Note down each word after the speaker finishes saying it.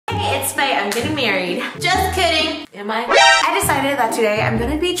Hey, it's Faye. I'm getting married. Just kidding. Am I? I decided that today I'm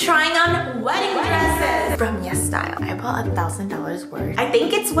gonna be trying on wedding dresses from Yes Style. I bought $1,000 worth. I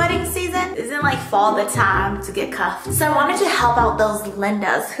think it's wedding season. Isn't like fall the time to get cuffed? So I wanted to help out those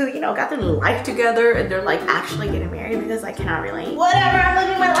Lindas who, you know, got their life together and they're like actually getting married because I cannot relate. Whatever, I'm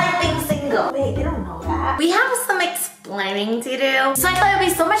living my life being single. Wait, they don't know that. We have some explaining to do. So I thought it'd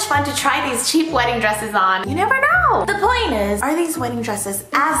be so much fun to try these cheap wedding dresses on. You never know. The point is, are these wedding dresses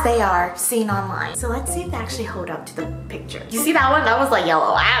as they are seen online? So let's see if they actually hold up to the picture. You see that one? That was like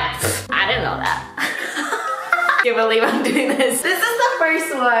yellow. I didn't know that. Can't believe I'm doing this. This is the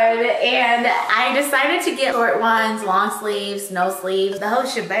first one, and I decided to get short ones, long sleeves, no sleeves, the whole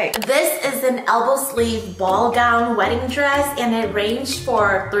shebang. This is an elbow sleeve ball gown wedding dress, and it ranged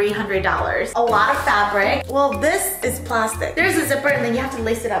for $300. A lot of fabric. Well, this is plastic. There's a zipper, and then you have to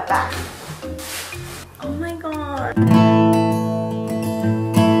lace it up back. Oh my god.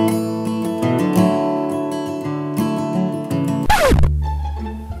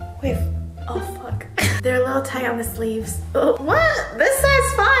 Wait, oh fuck. They're a little tight on the sleeves. Oh, what? This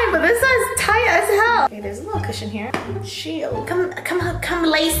side's fine, but this side's tight as hell. Okay, there's a little cushion here. Shield. Come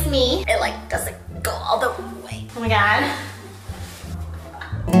lace me. It like doesn't go all the way. Oh my god.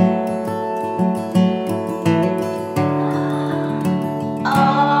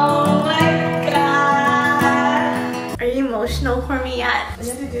 Oh my god. Are you emotional for me yet?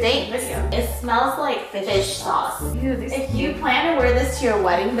 Thanks. It smells like fish sauce. Ew, if you plan to wear this to your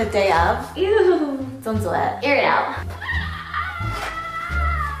wedding the day of, ew, don't do it. Air it out.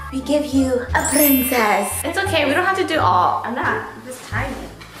 We give you a princess. It's okay, we don't have to do all. I'm just tying it.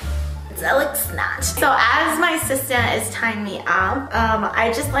 That looks snatched. So as my assistant is tying me up,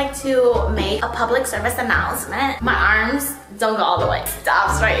 I just like to make a public service announcement. My arms don't go all the way.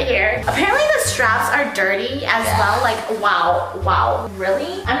 Stops right here. Apparently the straps are dirty as well. Like, wow,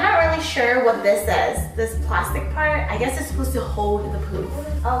 really? I'm not really sure what this is. This plastic part, I guess it's supposed to hold the poop.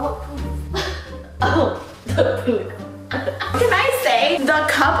 Oh, what poop? Oh, the poop. Can I say the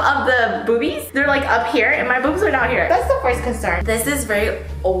cup of the boobies? They're like up here and my boobs are down here. That's the first concern. This is very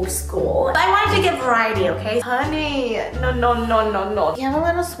old school. But I wanted to get variety, okay? Honey, no. You have a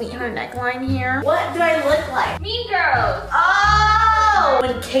little sweetheart neckline here. What do I look like? Mean Girls. Oh!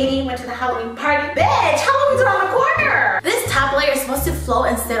 When Katie went to the Halloween party. Bitch, Halloween's around the corner. This top layer is supposed to float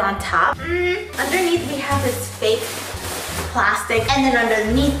and sit on top. Underneath we have this fake plastic. And then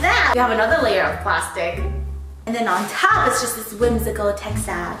underneath that, we have another layer of plastic. And then on top, it's just this whimsical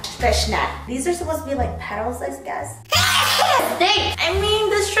textile fishnet. These are supposed to be like petals, I guess. I mean,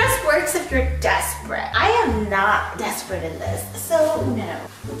 this dress works if you're desperate. I am not desperate in this, so no.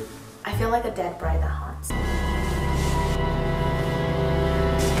 I feel like a dead bride that haunts.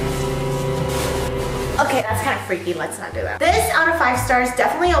 Okay, that's kind of freaky. Let's not do that. This out of 5 stars,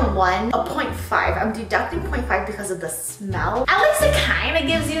 definitely a 1, a 0.5. I'm deducting 0.5 because of the smell. At least it kind of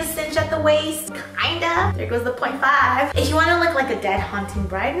gives you a cinch at the waist. Kinda. There goes the 0.5. If you want to look like a dead haunting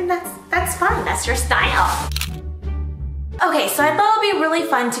bride, then that's fine. That's your style. Okay, so I thought it would be really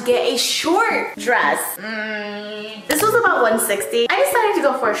fun to get a short dress. This was about $160. I decided to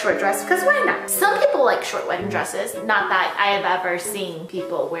go for a short dress because why not? Some people like short wedding dresses. Not that I have ever seen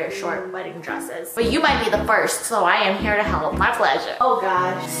people wear short wedding dresses. But you might be the first, so I am here to help. My pleasure. Oh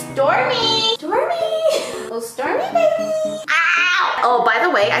gosh. Stormy! Stormy! Oh, Stormy baby! Ow! Oh, by the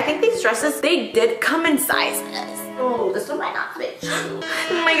way, I think these dresses, they did come in sizes. Oh, this one might not fit you.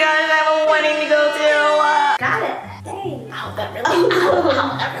 Oh my gosh, I have a wedding to go to. Got it. Dang. Ow, that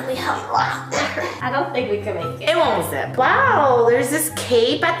really helped. I don't think we can make it. It won't zip. Wow, there's this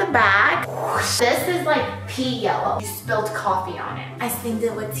cape at the back. This is like pea yellow. You spilled coffee on it. I stained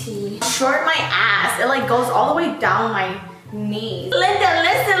it with tea. Short my ass. It like goes all the way down my knees. Linda,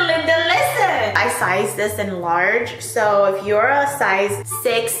 listen, Linda, listen. I sized this in large. So if you're a size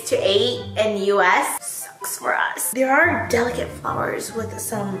 6 to 8 in US, for us. There are delicate flowers with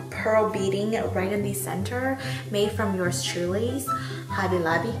some pearl beading right in the center, made from yours truly's Hobby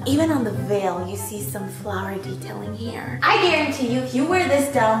Lobby. Even on the veil, you see some flower detailing here. I guarantee you, if you wear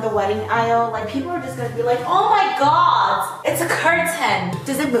this down the wedding aisle, like people are just gonna be like, oh my god, it's a curtain.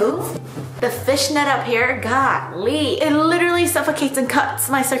 Does it move? The fishnet up here, golly. It literally suffocates and cuts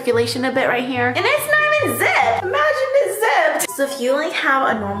my circulation a bit right here. And it's not even zipped. Imagine it's zipped. So if you like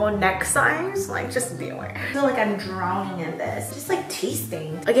have a normal neck size, like just beware. I feel like I'm drowning in this. Just like tea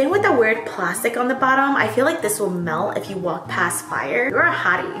stains. Again, with the weird plastic on the bottom, I feel like this will melt if you walk past fire. You're a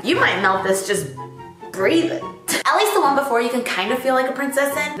hottie. You might melt this just breathing. At least the one before you can kind of feel like a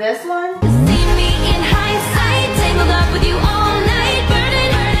princess in. This one. See me in hindsight, tangled up with you all night, burning,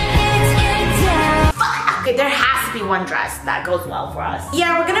 it's down. Fuck, okay, there has to to be one dress that goes well for us.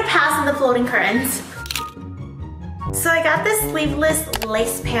 Yeah, we're gonna pass on the floating curtains. So I got this sleeveless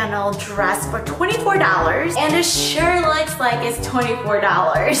lace panel dress for $24, and it sure looks like it's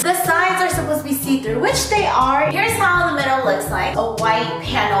 $24. The sides are supposed to be see-through, which they are. Here's how the middle looks like. A white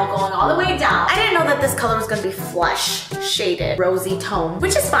panel going all the way down. I didn't know that this color was gonna be flesh shaded, rosy tone,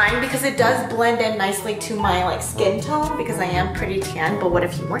 which is fine because it does blend in nicely to my like skin tone because I am pretty tan, but what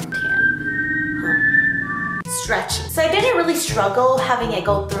if you weren't tan? Stretchy. So I didn't really struggle having it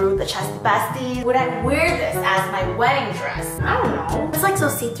go through the chest bestie. Would I wear this as my wedding dress? I don't know. It's like so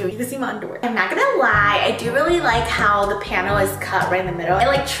see-through. You can see my underwear. I'm not gonna lie, I do really like how the panel is cut right in the middle. It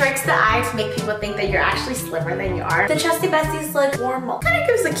like tricks the eye to make people think that you're actually slimmer than you are. The chesty besties look formal. Kind of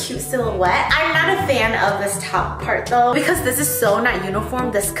gives a cute silhouette. I'm not a fan of this top part though because this is so not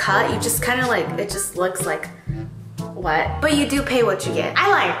uniform. This cut, you just kind of like, it just looks like what? But you do pay what you get. I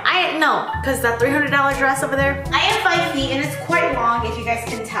lied. No, because that $300 dress over there, I am 5 feet and it's quite long if you guys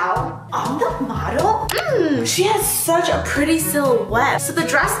can tell. On the model, she has such a pretty silhouette. So the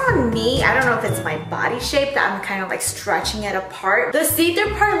dress on me, I don't know if it's my body shape that I'm kind of like stretching it apart. The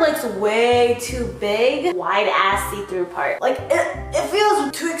see-through part looks way too big. Wide ass see-through part. Like it feels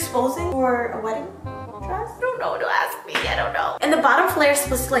too exposing for a wedding dress. I don't know, don't ask me, I don't know. And the bottom flare is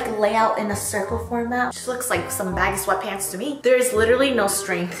supposed to like lay out in a circle format. Just looks like some baggy sweatpants to me. There is literally no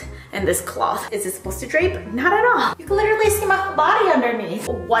strength in this cloth. Is it supposed to drape? Not at all. You can literally see my body underneath.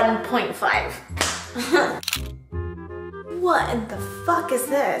 1.5. What in the fuck is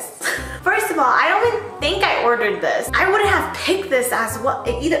this? First of all, I don't even think I ordered this. I wouldn't have picked this as what,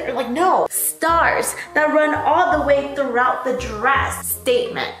 either, like no. Stars that run all the way throughout the dress.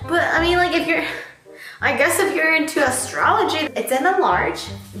 Statement. But I mean like if you're, I guess if you're into astrology, it's in a large,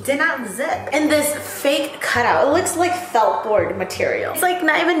 did not zip. And this fake cutout, it looks like felt board material. It's like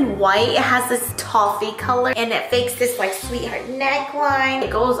not even white, it has this toffee color and it fakes this like sweetheart neckline. It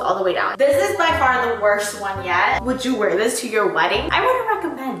goes all the way down. This is by far the worst one yet. Would you wear this to your wedding? I wouldn't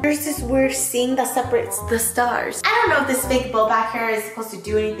recommend. There's this weird seam that separates the stars. I don't know if this fake bow back hair is supposed to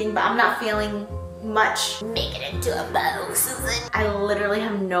do anything, but I'm not feeling much. Make it into a bow, Susan. I literally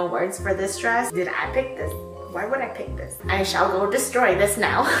have no words for this dress. Did I pick this? Why would I pick this? I shall go destroy this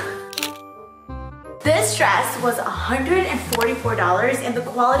now. This dress was $144 and the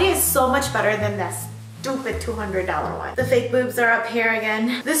quality is so much better than this stupid $200 one. The fake boobs are up here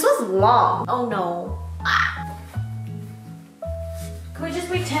again. This was long. Oh no. Ah. Can we just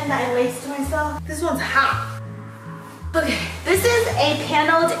pretend that I laced myself? This one's hot. Okay, this is a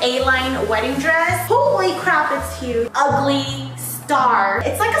paneled A-line wedding dress. Holy crap, it's huge. Ugly star.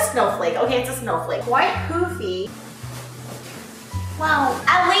 It's like a snowflake. Okay, it's a snowflake. Quite poofy. Wow,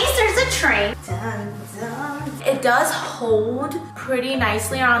 at least there's a train. Dun, dun. It does hold pretty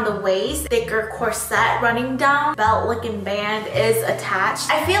nicely around the waist. Thicker corset running down. Belt looking band is attached.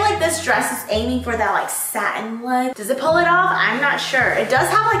 I feel like this dress is aiming for that like satin look. Does it pull it off? I'm not sure. It does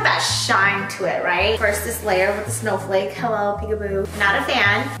have like that shine to it, right? First this layer with the snowflake. Hello, peekaboo. Not a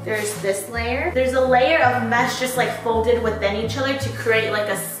fan. There's this layer. There's a layer of mesh just like folded within each other to create like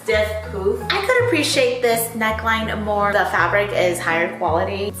a stiff poof. I could appreciate this neckline more. The fabric is higher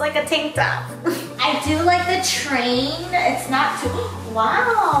quality. It's like a tank top. I do like the train. It's not too,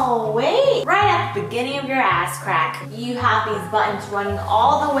 wow, wait. Right at the beginning of your ass crack, you have these buttons running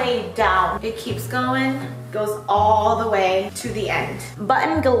all the way down. It keeps going, goes all the way to the end.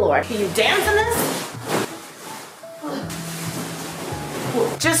 Button galore. Can you dance in this?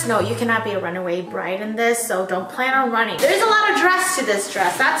 Just know you cannot be a runaway bride in this, so don't plan on running. There's a lot of dress to this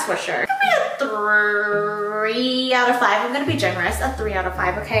dress, that's for sure. Give me a 3 out of 5. I'm gonna be generous, a 3 out of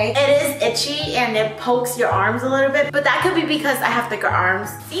 5, okay? It is itchy and it pokes your arms a little bit, but that could be because I have thicker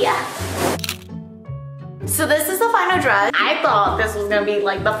arms. See ya. So this is the final dress. I thought this was gonna be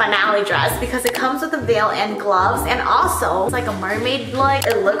like the finale dress because it comes with a veil and gloves, and also it's like a mermaid look.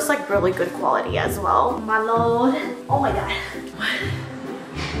 It looks like really good quality as well. My lord. Oh my god.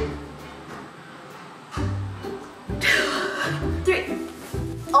 3.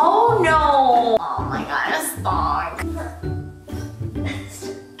 Oh no! Oh my god, it's stunk.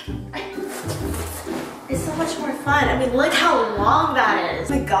 It's so much more fun. I mean, look how long that is.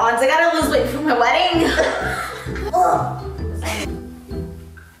 Oh my god, I gotta lose weight for my wedding.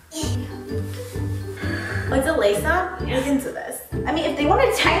 What's a lace up? Look into this. I mean, if they want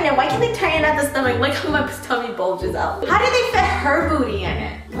to tighten it, why can't they tighten at the stomach? Like how my tummy bulges out. How did they fit her booty in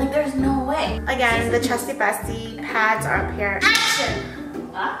it? Like there's no way. Again, the chesty bestie pads are up here. Action!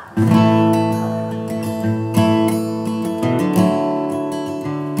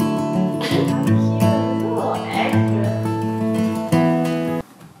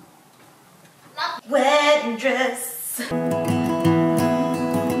 Wedding dress.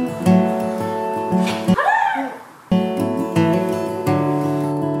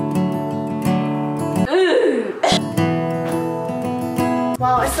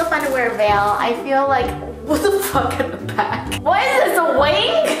 I feel like, what the fuck in the back? What is this, a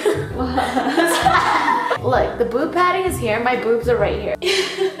wing? Look, the boob padding is here. My boobs are right here.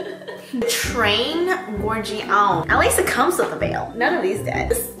 The train, gorgy on. At least it comes with a veil. None of these did.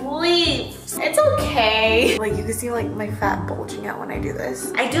 The sleeves, it's okay. Like you can see like my fat bulging out when I do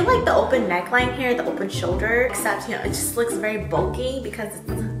this. I do like the open neckline here, the open shoulder, except you know, it just looks very bulky because it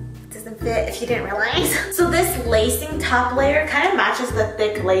doesn't fit if you didn't realize. So this lacing top layer kind of matches the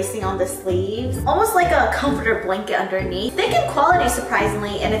thick lacing on the sleeves. Almost like a comforter blanket underneath. Thick in quality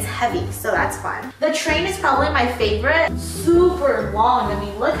surprisingly, and it's heavy, so that's fun. The train is probably my favorite. Super long. I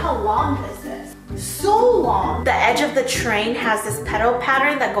mean, look how long this is. So long. The edge of the train has this petal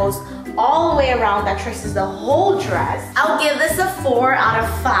pattern that goes all the way around that traces the whole dress. I'll give this a 4 out of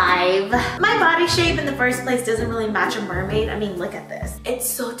 5. My body shape in the first place doesn't really match a mermaid. I mean, look at this. It's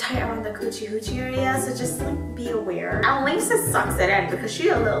so tight around the coochie hoochie area, so just like be aware. Alisa sucks it in because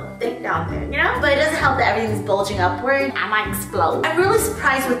she's a little thick down there, you know? But it doesn't help that everything's bulging upward. I might explode. I'm really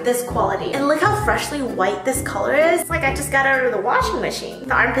surprised with this quality. And look how freshly white this color is. It's like I just got it out of the washing machine.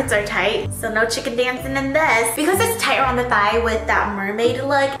 The armpits are tight, so no chicken dancing in this. Because it's tight around the thigh with that mermaid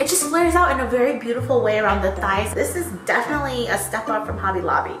look, it just flares out in a very beautiful way around the thighs. This is definitely a step up from Hobby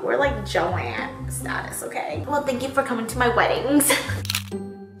Lobby. We're like Joanne status, okay? Well, thank you for coming to my weddings.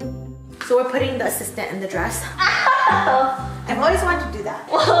 So we're putting the assistant in the dress. I've always wanted to do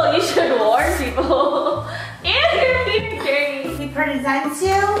that. Well, you should warn people. And your feet are dirty. He presents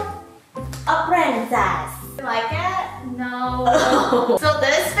you a princess. You like it? No. So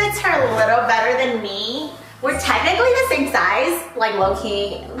this fits her a little better than me. We're technically the same size, like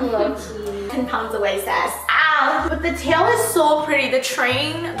low-key. Low-key. 10 pounds away, sis. Ow! But the tail is so pretty. The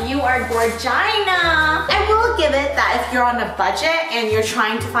train, you are gorgina. I will give it that if you're on a budget and you're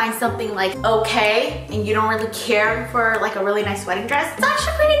trying to find something like okay, and you don't really care for like a really nice wedding dress, it's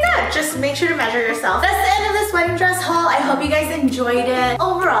actually pretty good. Just make sure to measure yourself. That's the end of this wedding dress haul. I hope you guys enjoyed it.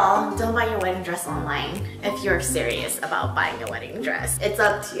 Overall, don't buy your wedding dress online if you're serious about buying a wedding dress. It's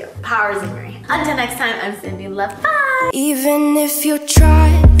up to you. Power's in your hand. Until next time, I'm Cindy. Love. Bye! Even if you try